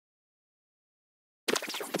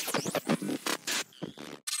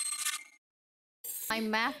My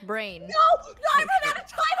math brain. No, I ran out of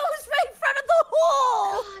time. I was right in front of the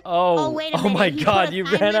hole. Oh, wait a oh minute. my You God, put a you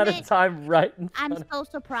time ran out of limit? time right in I'm front of so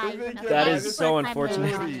surprised. That Okay, is you so put a time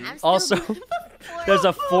limit on unfortunate. it. Also, there's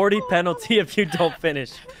a 40 penalty if you don't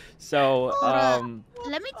finish. So,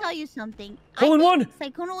 Let me tell you something. hole in one!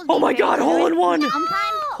 Sykkuno was Oh my being God, very hole in one! Sometimes,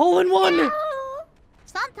 Hole in one!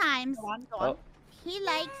 sometimes Go on. Oh, he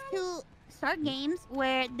likes to start games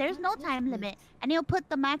where there's no time limit, and he'll put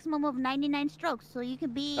the maximum of 99 strokes, so you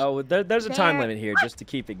can be. oh there's a time there. limit here just to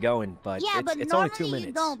keep it going, but Yeah, it's but only normally 2 minutes.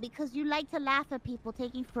 you don't because you like to laugh at people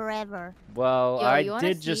taking forever. Well, Yo, you I wanna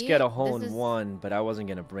did just see get a it? hole This in is- one, but I wasn't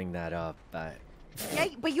gonna bring that up. Yeah,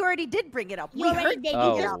 but you already did bring it up. You We already heard did.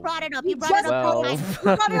 Oh. You just brought it up. You You brought it just up. Well- one time. You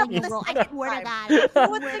brought it up You, the bro. I second swear to time. God. You I know swear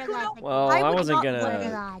what, to God. Sykkuno? Sykkuno. Well, I I would wasn't not gonna. Swear to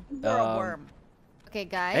God. You're a worm. Okay,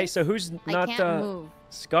 guys. Hey, so who's I not? can't move.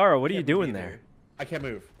 Scara, what are you Can't doing move there? either. I can't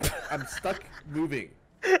move. I'm stuck moving.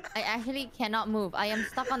 I actually cannot move. I am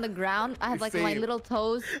stuck on the ground. I have like my Same. little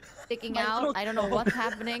toes sticking My out. little I don't know what's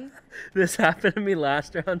happening. This happened to me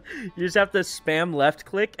last round. You just have to spam left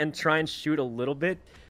click and try and shoot a little bit